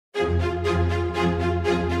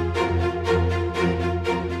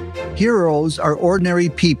Heroes are ordinary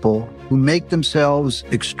people who make themselves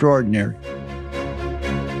extraordinary.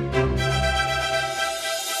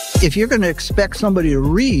 If you're going to expect somebody to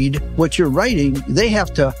read what you're writing, they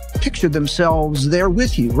have to picture themselves there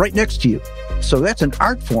with you, right next to you. So that's an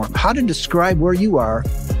art form, how to describe where you are,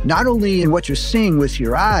 not only in what you're seeing with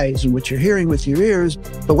your eyes and what you're hearing with your ears,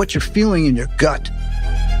 but what you're feeling in your gut.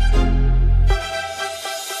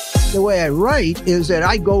 The way I write is that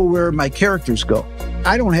I go where my characters go.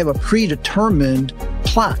 I don't have a predetermined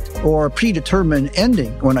plot or a predetermined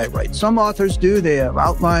ending when I write. Some authors do. They have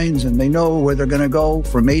outlines and they know where they're going to go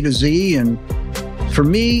from A to Z. And for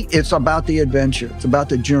me, it's about the adventure. It's about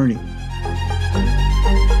the journey.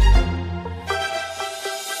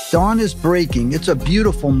 Dawn is breaking. It's a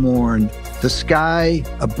beautiful morn. The sky,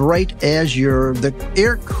 a bright azure, the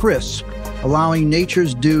air crisp, allowing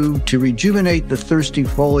nature's dew to rejuvenate the thirsty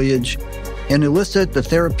foliage and elicit the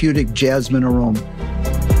therapeutic jasmine aroma.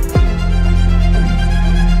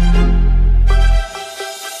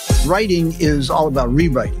 Writing is all about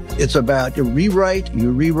rewriting. It's about you rewrite,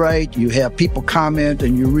 you have people comment,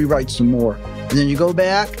 and you rewrite some more. And then you go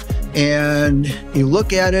back and you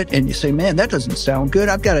look at it and you say, man, that doesn't sound good.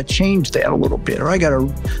 I've got to change that a little bit, or I got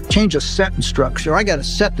to change a sentence structure. I got to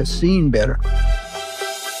set the scene better.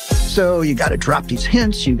 So you got to drop these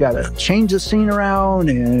hints. You got to change the scene around,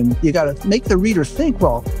 and you got to make the reader think,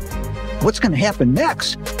 well, what's going to happen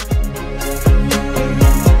next?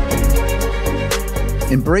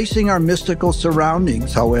 Embracing our mystical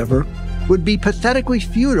surroundings, however, would be pathetically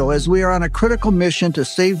futile as we are on a critical mission to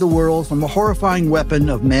save the world from a horrifying weapon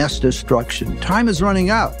of mass destruction. Time is running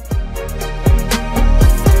out.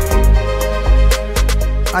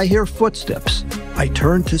 I hear footsteps. I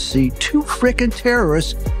turn to see two frickin'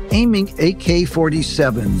 terrorists aiming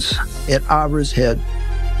AK-47s at Avra's head.